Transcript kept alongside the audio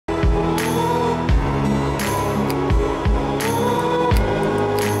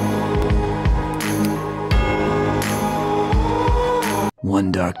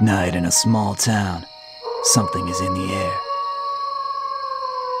One dark night in a small town, something is in the air.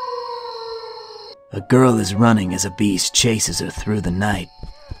 A girl is running as a beast chases her through the night.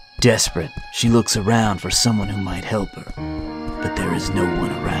 Desperate, she looks around for someone who might help her, but there is no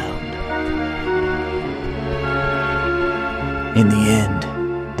one around. In the end,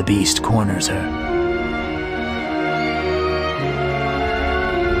 the beast corners her.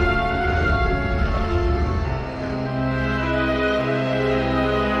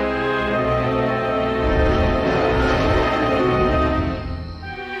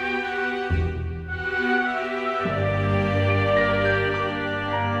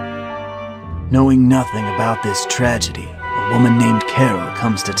 Knowing nothing about this tragedy, a woman named Carol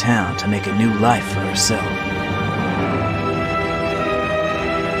comes to town to make a new life for herself.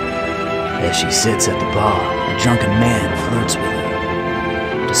 As she sits at the bar, a drunken man flirts with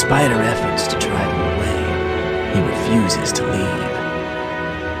her. Despite her efforts to drive him away, he refuses to leave.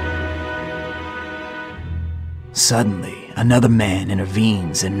 Suddenly, another man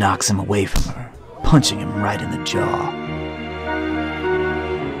intervenes and knocks him away from her, punching him right in the jaw.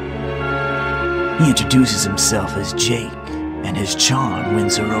 He introduces himself as Jake, and his charm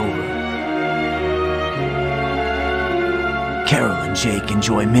wins her over. Carol and Jake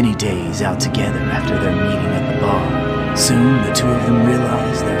enjoy many days out together after their meeting at the bar. Soon, the two of them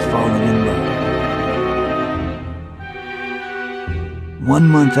realize they're falling in love. 1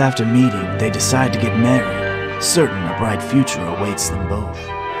 month after meeting, they decide to get married, certain a bright future awaits them both.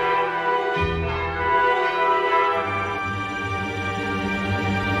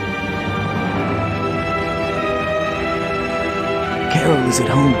 Carol is at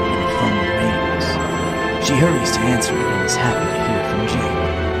home when the phone rings. She hurries to answer it and is happy to hear from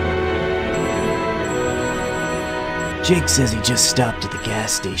Jake. Jake says he just stopped at the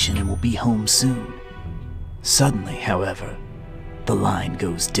gas station and will be home soon. Suddenly, however, the line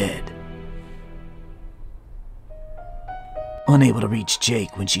goes dead. Unable to reach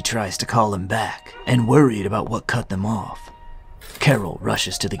Jake when she tries to call him back, and worried about what cut them off, Carol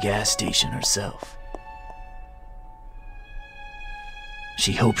rushes to the gas station herself.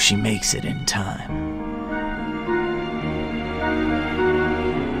 She hopes she makes it in time.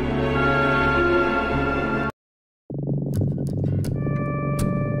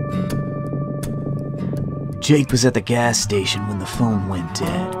 Jake was at the gas station when the phone went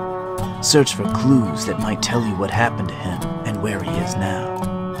dead. Search for clues that might tell you what happened to him and where he is now.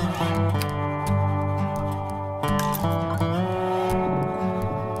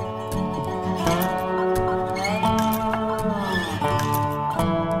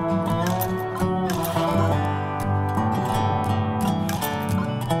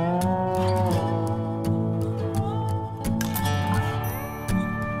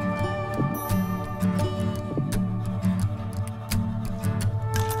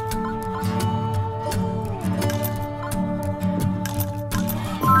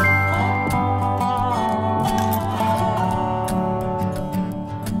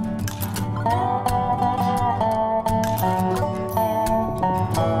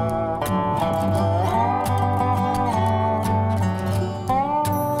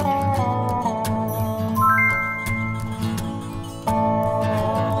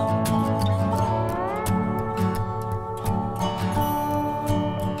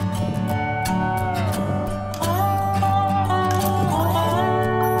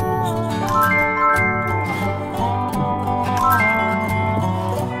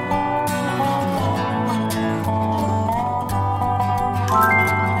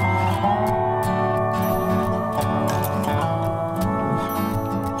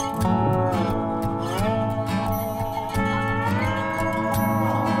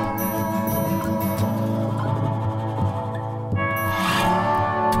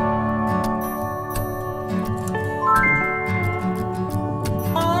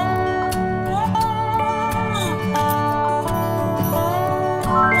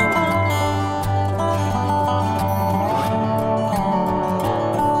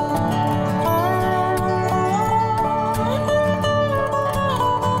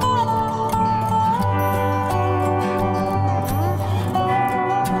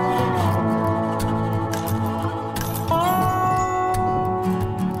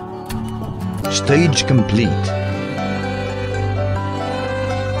 Stage complete.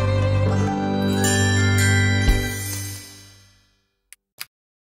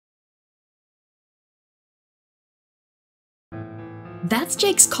 That's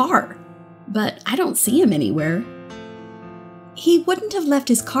Jake's car, but I don't see him anywhere. He wouldn't have left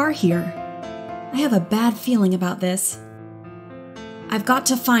his car here. I have a bad feeling about this. I've got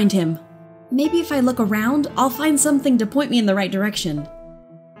to find him. Maybe if I look around, I'll find something to point me in the right direction.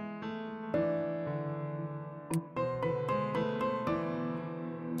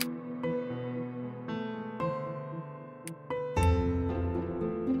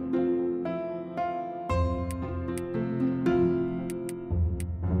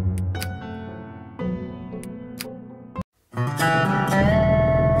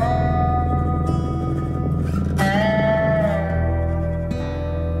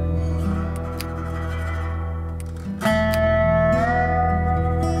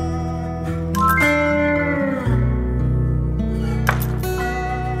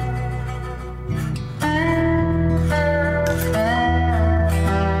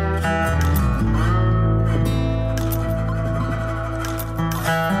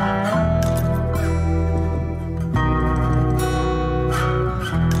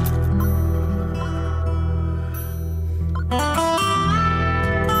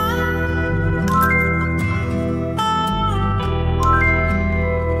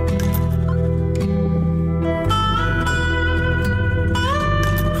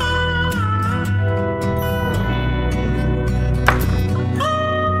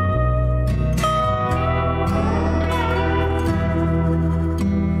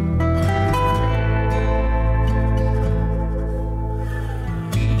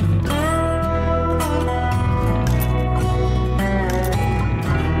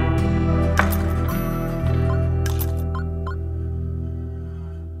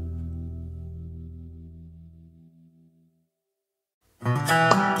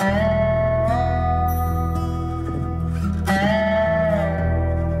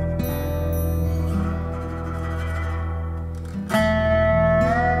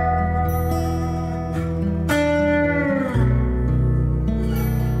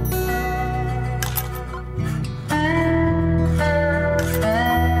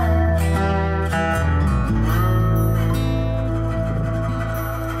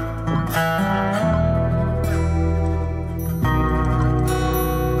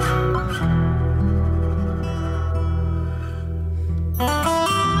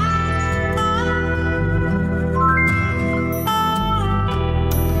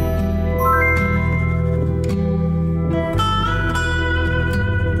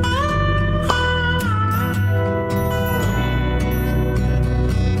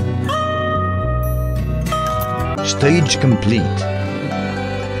 Stage complete.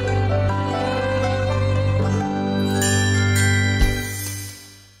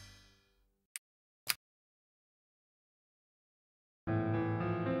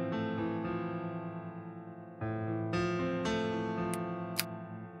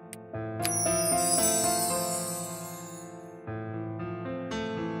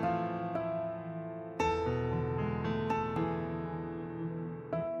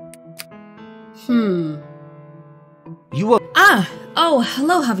 You are. Oh,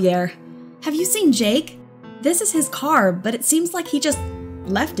 hello, Javier. Have you seen Jake? This is his car, but it seems like he just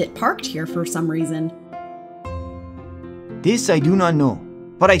left it parked here for some reason. This I do not know,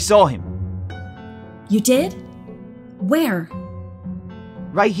 but I saw him. You did? Where?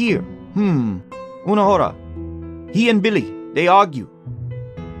 Right here. Una hora. He and Billy, they argue.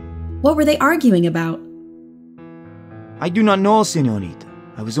 What were they arguing about? I do not know, señorita.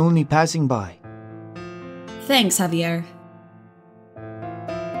 I was only passing by. Thanks, Javier.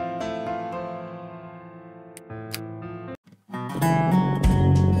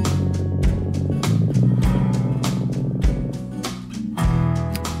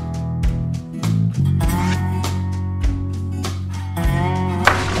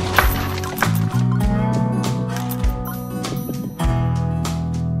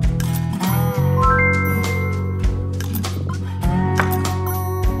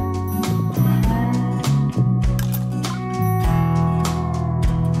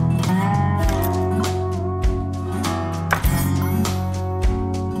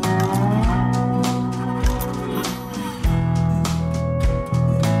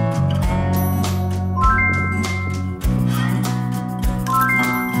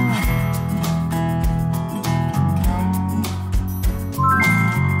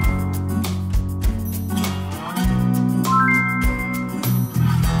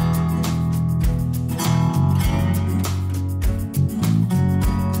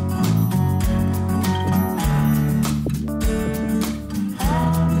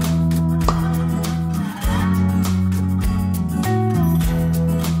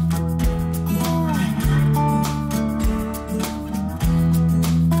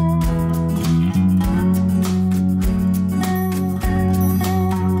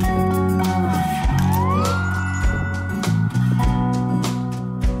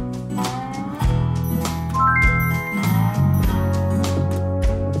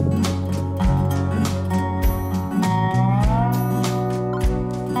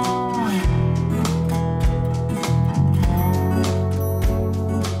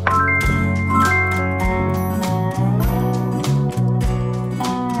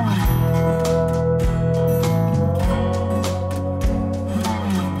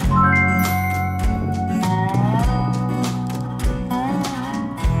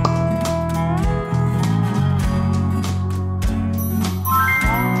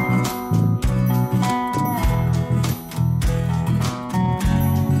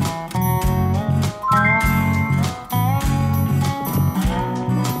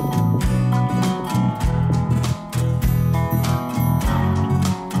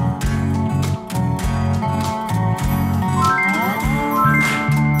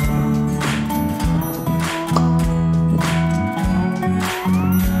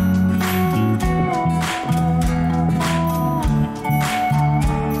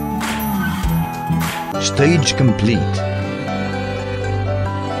 Stage complete.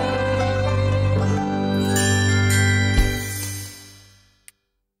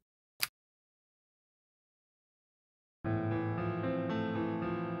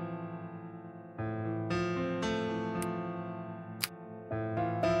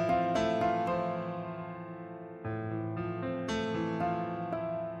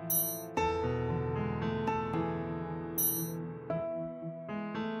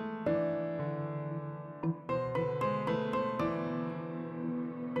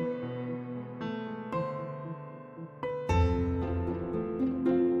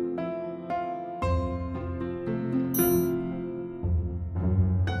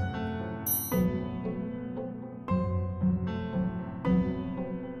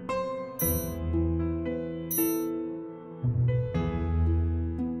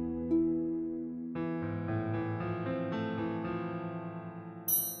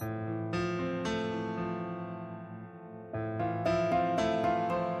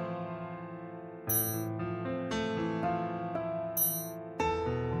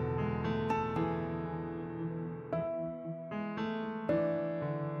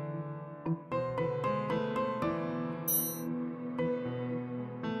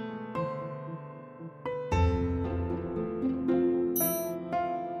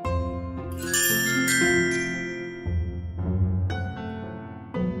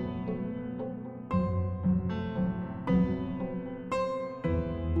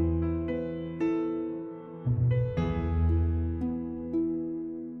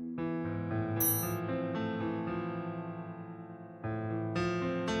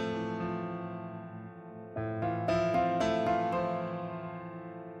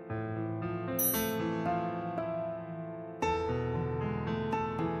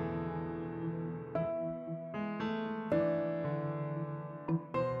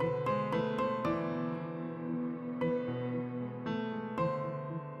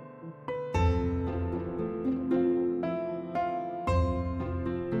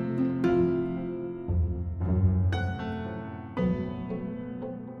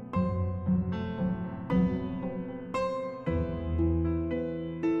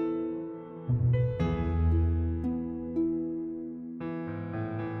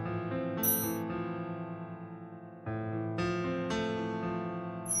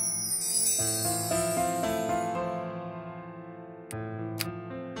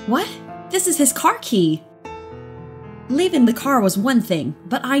 What? This is his car key. Leaving the car was one thing,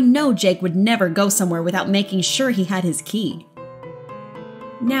 but I know Jake would never go somewhere without making sure he had his key.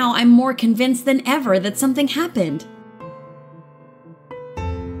 Now I'm more convinced than ever that something happened.